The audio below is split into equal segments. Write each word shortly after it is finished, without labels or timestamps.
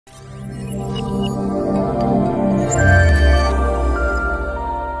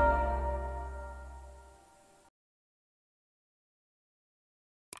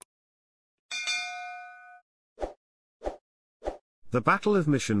The Battle of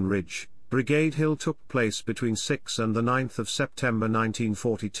Mission Ridge, Brigade Hill took place between 6 and 9 September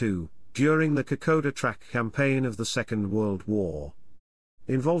 1942, during the Kokoda Track campaign of the Second World War.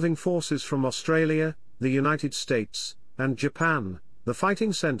 Involving forces from Australia, the United States, and Japan, the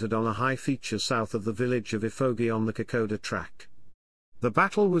fighting centered on a high feature south of the village of Efogi on the Kokoda Track. The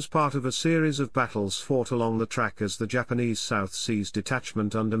battle was part of a series of battles fought along the track as the Japanese South Seas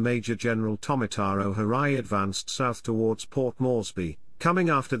Detachment under Major General Tomitaro Hirai advanced south towards Port Moresby,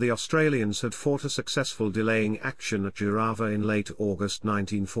 coming after the Australians had fought a successful delaying action at Jurava in late August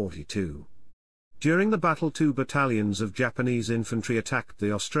 1942. During the battle, 2 battalions of Japanese infantry attacked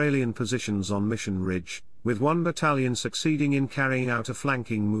the Australian positions on Mission Ridge, with 1 battalion succeeding in carrying out a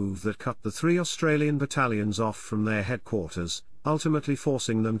flanking move that cut the 3 Australian battalions off from their headquarters, ultimately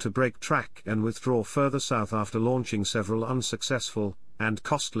forcing them to break track and withdraw further south after launching several unsuccessful, and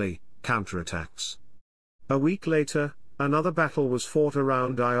costly, counterattacks. A week later, another battle was fought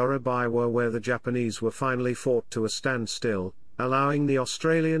around Iora Biwa where the Japanese were finally fought to a standstill, allowing the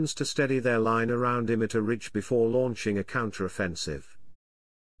Australians to steady their line around Imita Ridge before launching a counteroffensive.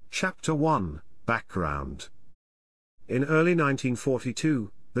 Chapter 1, Background. In early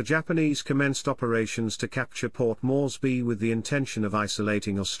 1942, the Japanese commenced operations to capture Port Moresby with the intention of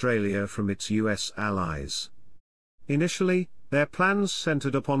isolating Australia from its US allies. Initially, their plans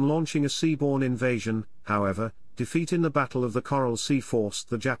centered upon launching a seaborne invasion. However, defeat in the Battle of the Coral Sea forced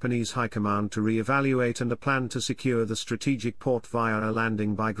the Japanese High Command to re-evaluate, and a plan to secure the strategic port via a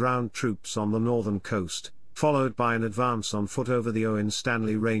landing by ground troops on the northern coast, followed by an advance on foot over the Owen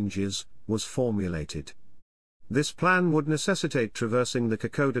Stanley Ranges, was formulated. This plan would necessitate traversing the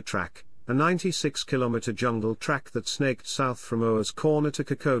Kokoda Track, a 96-kilometer jungle track that snaked south from Oa's Corner to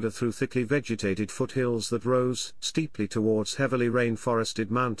Kokoda through thickly vegetated foothills that rose steeply towards heavily rainforested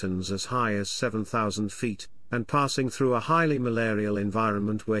mountains as high as 7,000 feet, and passing through a highly malarial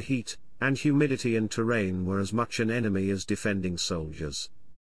environment where heat, and humidity and terrain were as much an enemy as defending soldiers.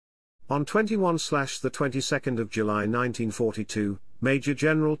 On 21/22 of July 1942, Major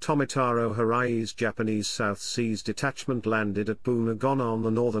General Tomitaro Hirai's Japanese South Seas Detachment landed at Bunagona on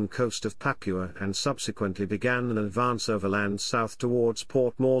the northern coast of Papua and subsequently began an advance overland south towards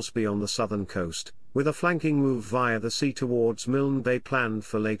Port Moresby on the southern coast, with a flanking move via the sea towards Milne Bay planned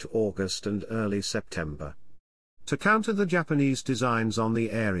for late August and early September. To counter the Japanese designs on the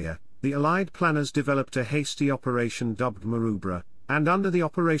area, the Allied planners developed a hasty operation dubbed Maroubra, and under the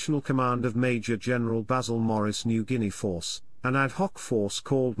operational command of Major General Basil Morris New Guinea Force, an ad hoc force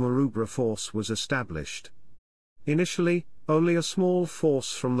called Maroubra Force was established. Initially, only a small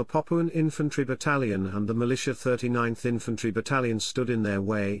force from the Papuan Infantry Battalion and the Militia 39th Infantry Battalion stood in their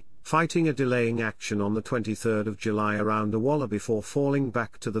way, fighting a delaying action on the 23rd of July around Awalla before falling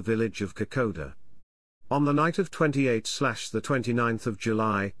back to the village of Kokoda. On the night of 28/29 of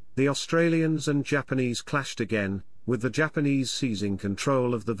July, the Australians and Japanese clashed again, with the Japanese seizing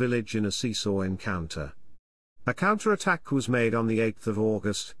control of the village in a seesaw encounter. A counterattack was made on the 8th of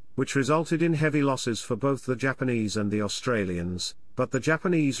August, which resulted in heavy losses for both the Japanese and the Australians, but the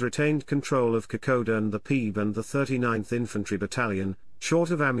Japanese retained control of Kokoda, and the PEB and the 39th Infantry Battalion,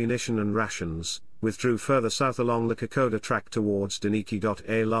 short of ammunition and rations, withdrew further south along the Kokoda Track towards Diniki.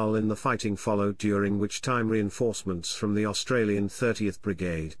 A lull in the fighting followed, during which time reinforcements from the Australian 30th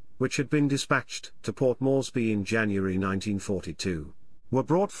Brigade, which had been dispatched to Port Moresby in January 1942, were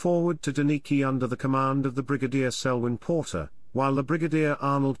brought forward to Diniki under the command of the Brigadier Selwyn Porter, while the Brigadier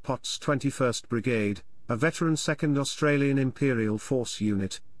Arnold Potts' 21st Brigade, a veteran 2nd Australian Imperial Force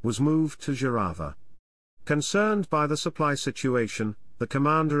unit, was moved to Jurava. Concerned by the supply situation, the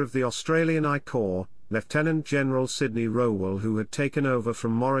commander of the Australian I Corps, Lieutenant General Sidney Rowell, who had taken over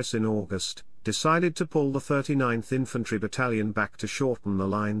from Morris in August, decided to pull the 39th Infantry Battalion back to shorten the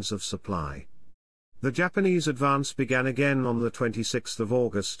lines of supply. The Japanese advance began again on the 26th of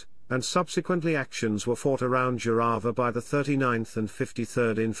August, and subsequently actions were fought around Jurava by the 39th and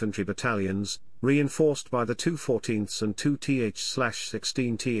 53rd Infantry Battalions, reinforced by the 214th and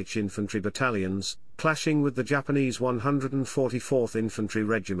 2th/16th Infantry Battalions, clashing with the Japanese 144th Infantry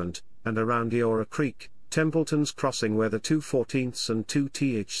Regiment, and around Eora Creek, Templeton's Crossing, where the 214th and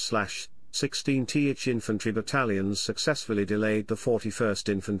 2th/16th Infantry Battalions successfully delayed the 41st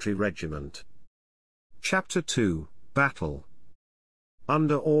Infantry Regiment. Chapter 2, Battle.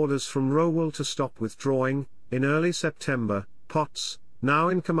 Under orders from Rowell to stop withdrawing, in early September, Potts, now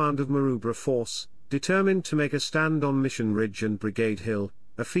in command of Maroubra Force, determined to make a stand on Mission Ridge and Brigade Hill,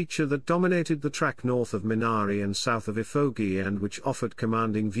 a feature that dominated the track north of Minari and south of Efogi and which offered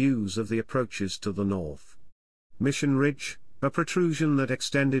commanding views of the approaches to the north. Mission Ridge, a protrusion that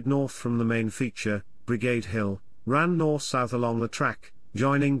extended north from the main feature, Brigade Hill, ran north-south along the track,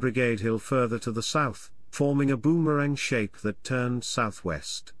 joining Brigade Hill further to the south, forming a boomerang shape that turned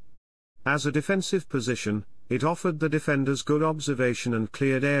southwest. As a defensive position, it offered the defenders good observation and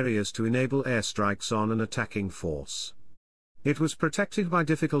cleared areas to enable airstrikes on an attacking force. It was protected by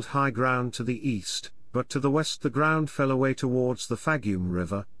difficult high ground to the east, but to the west the ground fell away towards the Fagium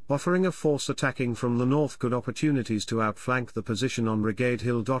River, offering a force attacking from the north good opportunities to outflank the position on Brigade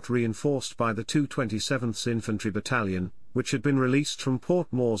Hill. Reinforced by the 227th Infantry Battalion, which had been released from Port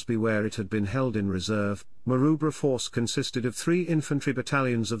Moresby where it had been held in reserve, Maroubra force consisted of 3 infantry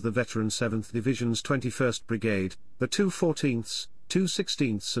battalions of the veteran 7th Division's 21st Brigade, the 214ths,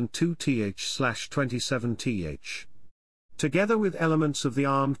 216ths and 2th/27th. Together with elements of the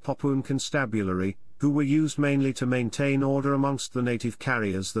armed Papuan Constabulary, who were used mainly to maintain order amongst the native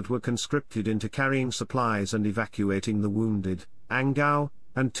carriers that were conscripted into carrying supplies and evacuating the wounded, Angao,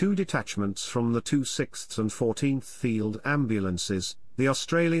 and 2 detachments from the 26th and 14th Field Ambulances, the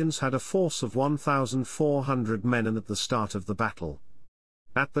Australians had a force of 1,400 men at the start of the battle.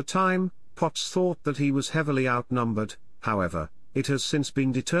 At the time, Potts thought that he was heavily outnumbered. However, it has since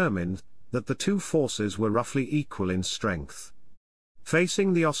been determined that the two forces were roughly equal in strength.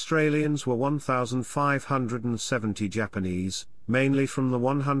 Facing the Australians were 1,570 Japanese, mainly from the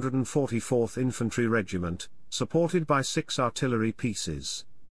 144th Infantry Regiment, supported by 6 artillery pieces.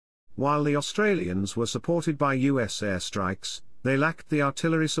 While the Australians were supported by US airstrikes, they lacked the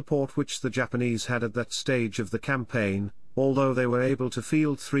artillery support which the Japanese had at that stage of the campaign, although they were able to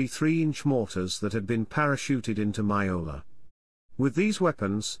field 3 3-inch mortars that had been parachuted into Myola. With these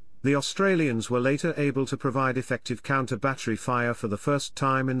weapons, the Australians were later able to provide effective counter-battery fire for the first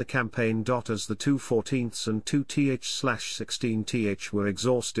time in the campaign. As the 214ths and 2th/16th were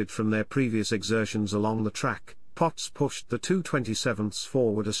exhausted from their previous exertions along the track, Potts pushed the 227ths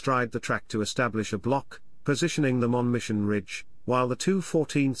forward astride the track to establish a block, positioning them on Mission Ridge, while the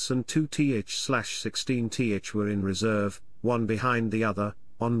 214ths and 2th/16th were in reserve, one behind the other,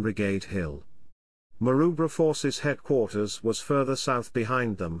 on Brigade Hill. Maroubra Forces headquarters was further south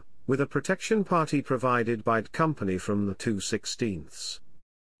behind them, with a protection party provided by company from the 216ths.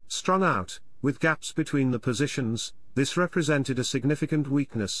 Strung out, with gaps between the positions, this represented a significant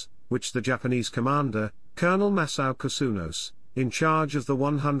weakness, which the Japanese commander, Colonel Masao Kusunos, in charge of the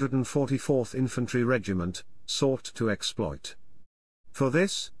 144th Infantry Regiment, sought to exploit. For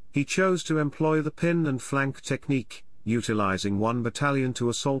this, he chose to employ the pin and flank technique, utilizing one battalion to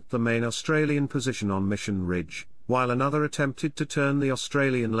assault the main Australian position on Mission Ridge, while another attempted to turn the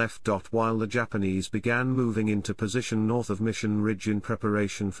Australian left. While the Japanese began moving into position north of Mission Ridge in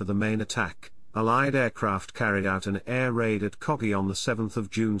preparation for the main attack, Allied aircraft carried out an air raid at Kogi on the 7th of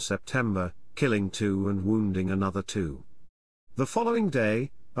June-September, killing 2 and wounding another 2. The following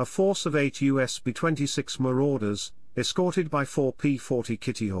day, a force of 8 US B-26 Marauders, escorted by 4 P-40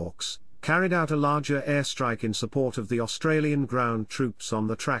 Kittyhawks, carried out a larger airstrike in support of the Australian ground troops on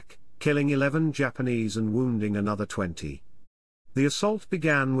the track, killing 11 Japanese and wounding another 20. The assault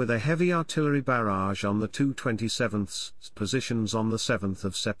began with a heavy artillery barrage on the 227th's positions on the 7th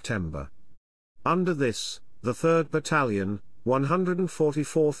of September. Under this, the 3rd Battalion,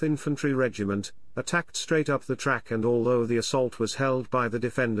 144th Infantry Regiment, attacked straight up the track, and although the assault was held by the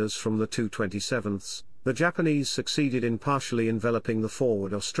defenders from the 227th's, the Japanese succeeded in partially enveloping the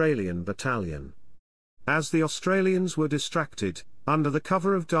forward Australian battalion. As the Australians were distracted, under the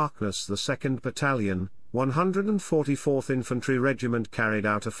cover of darkness the 2nd Battalion, 144th Infantry Regiment carried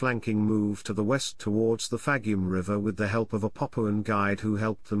out a flanking move to the west towards the Fagium River with the help of a Papuan guide who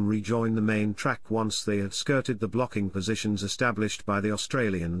helped them rejoin the main track once they had skirted the blocking positions established by the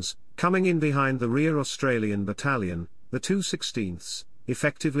Australians, coming in behind the rear Australian Battalion, the 216ths,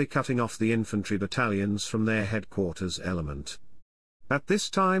 effectively cutting off the infantry battalions from their headquarters element. At this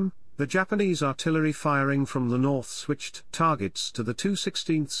time, the Japanese artillery firing from the north switched targets to the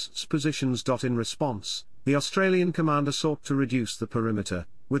 216th's positions. In response, the Australian commander sought to reduce the perimeter,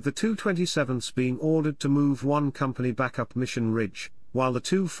 with the 227ths being ordered to move one company back up Mission Ridge, while the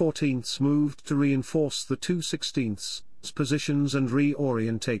 214ths moved to reinforce the 216th's positions and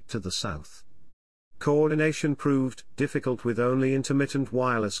reorientate to the south. Coordination proved difficult with only intermittent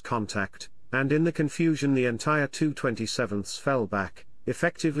wireless contact, and in the confusion the entire 227ths fell back,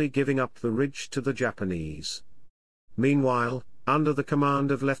 effectively giving up the ridge to the Japanese. Meanwhile, under the command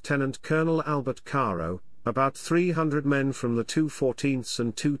of Lieutenant Colonel Albert Caro, about 300 men from the 214ths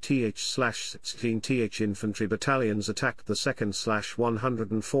and 2th/16th infantry battalions attacked the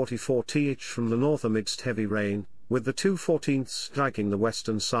 2nd/144th from the north amidst heavy rain, with the 214ths striking the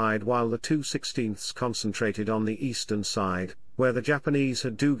western side while the 216ths concentrated on the eastern side, where the Japanese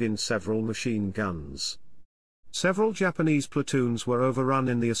had dug in several machine guns. Several Japanese platoons were overrun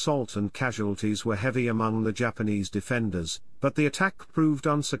in the assault and casualties were heavy among the Japanese defenders, but the attack proved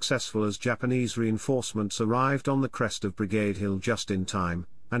unsuccessful as Japanese reinforcements arrived on the crest of Brigade Hill just in time,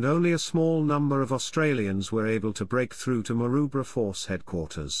 and only a small number of Australians were able to break through to Maroubra Force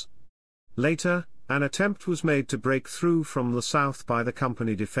headquarters. Later, an attempt was made to break through from the south by the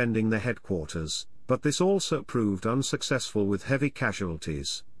company defending their headquarters, but this also proved unsuccessful with heavy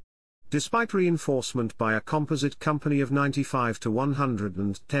casualties. Despite reinforcement by a composite company of 95 to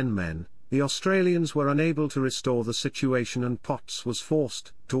 110 men, the Australians were unable to restore the situation and Potts was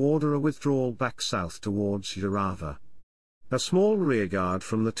forced to order a withdrawal back south towards Jarava. A small rearguard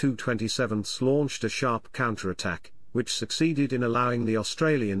from the 227th launched a sharp counterattack, which succeeded in allowing the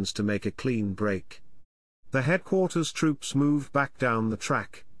Australians to make a clean break. The headquarters troops moved back down the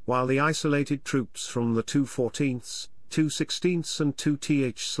track, while the isolated troops from the 214th, 216th and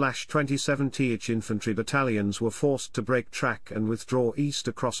 2th/27th infantry battalions were forced to break track and withdraw east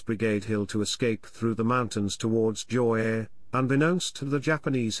across Brigade Hill to escape through the mountains towards Joair, unbeknownst to the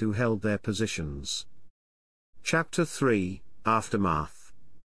Japanese who held their positions. Chapter 3, Aftermath.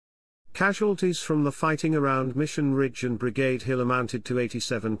 Casualties from the fighting around Mission Ridge and Brigade Hill amounted to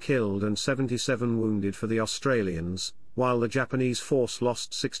 87 killed and 77 wounded for the Australians, while the Japanese force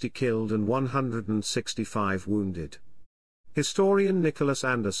lost 60 killed and 165 wounded. Historian Nicholas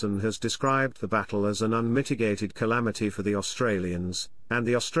Anderson has described the battle as an unmitigated calamity for the Australians, and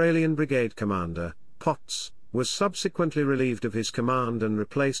the Australian brigade commander, Potts, was subsequently relieved of his command and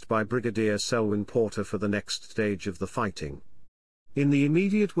replaced by Brigadier Selwyn Porter for the next stage of the fighting. In the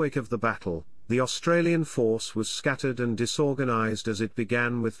immediate wake of the battle, the Australian force was scattered and disorganised as it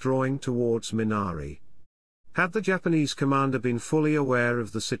began withdrawing towards Minari. Had the Japanese commander been fully aware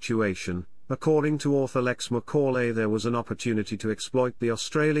of the situation, according to author Lex Macaulay, there was an opportunity to exploit the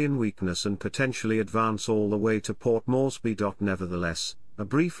Australian weakness and potentially advance all the way to Port Moresby. Nevertheless, a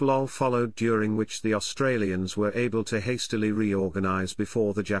brief lull followed during which the Australians were able to hastily reorganise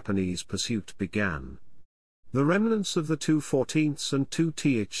before the Japanese pursuit began. The remnants of the 214th and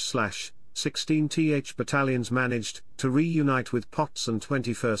 2th/16th battalions managed to reunite with Potts and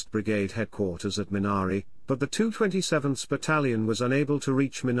 21st Brigade headquarters at Minari, but the 227th Battalion was unable to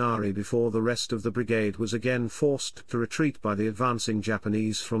reach Minari before the rest of the brigade was again forced to retreat by the advancing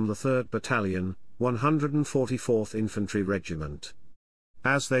Japanese from the 3rd Battalion, 144th Infantry Regiment.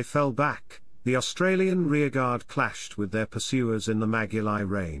 As they fell back, the Australian rearguard clashed with their pursuers in the Magulai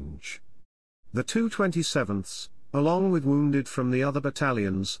Range. The 227ths, along with wounded from the other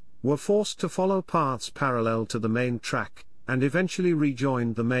battalions, were forced to follow paths parallel to the main track, and eventually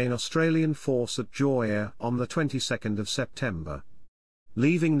rejoined the main Australian force at Joair on the 22nd of September.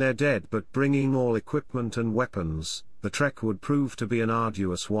 Leaving their dead but bringing all equipment and weapons, the trek would prove to be an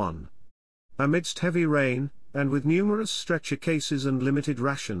arduous one. Amidst heavy rain, and with numerous stretcher cases and limited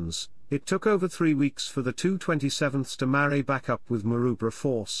rations, it took over 3 weeks for the 227th to marry back up with Maroubra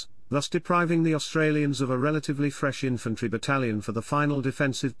Force, thus depriving the Australians of a relatively fresh infantry battalion for the final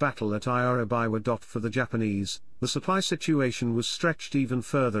defensive battle at Iorabaiwa. For the Japanese, the supply situation was stretched even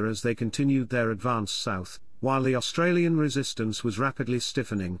further as they continued their advance south, while the Australian resistance was rapidly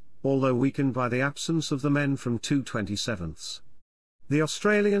stiffening, although weakened by the absence of the men from 227ths. The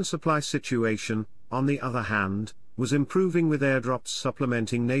Australian supply situation, on the other hand, was improving with airdrops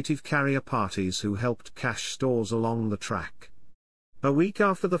supplementing native carrier parties who helped cache stores along the track. A week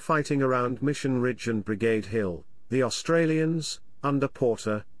after the fighting around Mission Ridge and Brigade Hill, the Australians, under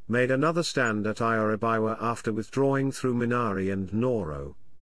Porter, made another stand at Iorabaiwa after withdrawing through Minari and Noro.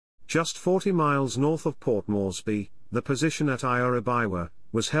 Just 40 miles north of Port Moresby, the position at Iorabaiwa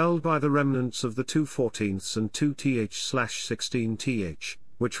was held by the remnants of the 214ths and 2th/16th,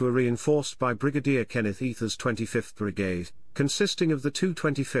 which were reinforced by Brigadier Kenneth Ether's 25th Brigade, consisting of the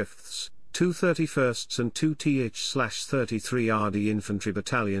 225ths, 231sts and 2th/33 RD infantry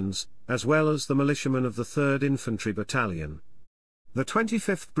battalions, as well as the militiamen of the 3rd Infantry Battalion. The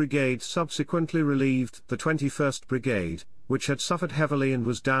 25th Brigade subsequently relieved the 21st Brigade, which had suffered heavily and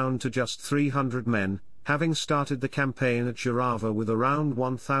was down to just 300 men, having started the campaign at Jarava with around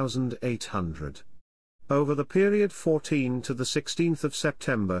 1,800. Over the period 14 to the 16th of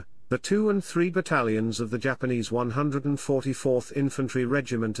September, the 2 and 3 battalions of the Japanese 144th Infantry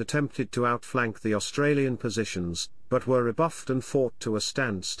Regiment attempted to outflank the Australian positions, but were rebuffed and fought to a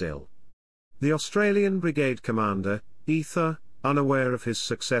standstill. The Australian brigade commander, Ether, unaware of his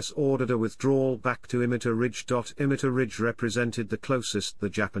success, ordered a withdrawal back to Imita Ridge. Imita Ridge represented the closest the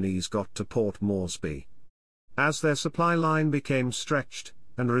Japanese got to Port Moresby. As their supply line became stretched,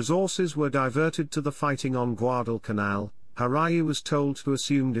 and resources were diverted to the fighting on Guadalcanal, Harai was told to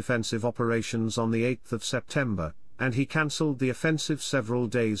assume defensive operations on the 8th of September, and he cancelled the offensive several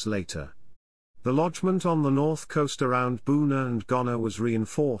days later. The lodgment on the north coast around Buna and Gona was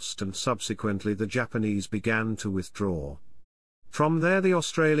reinforced, and subsequently the Japanese began to withdraw. From there the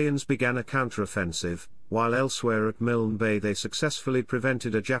Australians began a counteroffensive, while elsewhere at Milne Bay they successfully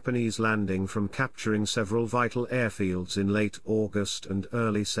prevented a Japanese landing from capturing several vital airfields in late August and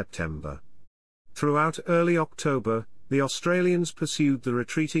early September. Throughout early October, the Australians pursued the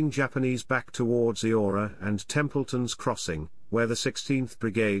retreating Japanese back towards Eora and Templeton's Crossing, where the 16th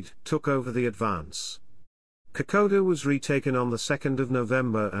Brigade took over the advance. Kokoda was retaken on the 2nd of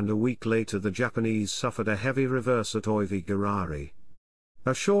November, and a week later the Japanese suffered a heavy reverse at Oivi-Garari.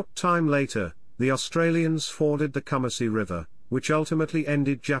 A short time later, the Australians forded the Kumasi River, which ultimately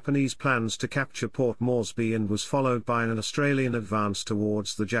ended Japanese plans to capture Port Moresby and was followed by an Australian advance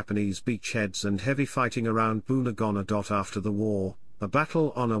towards the Japanese beachheads and heavy fighting around Bunagona. After the war, a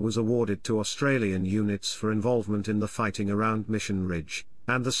battle honour was awarded to Australian units for involvement in the fighting around Mission Ridge,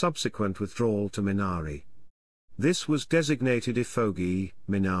 and the subsequent withdrawal to Minari. This was designated Efogi,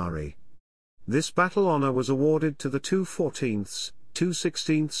 Minari. This battle honour was awarded to the 2 14th, 2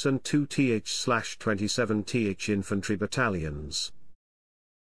 16th and 2 Th/27 Th infantry battalions.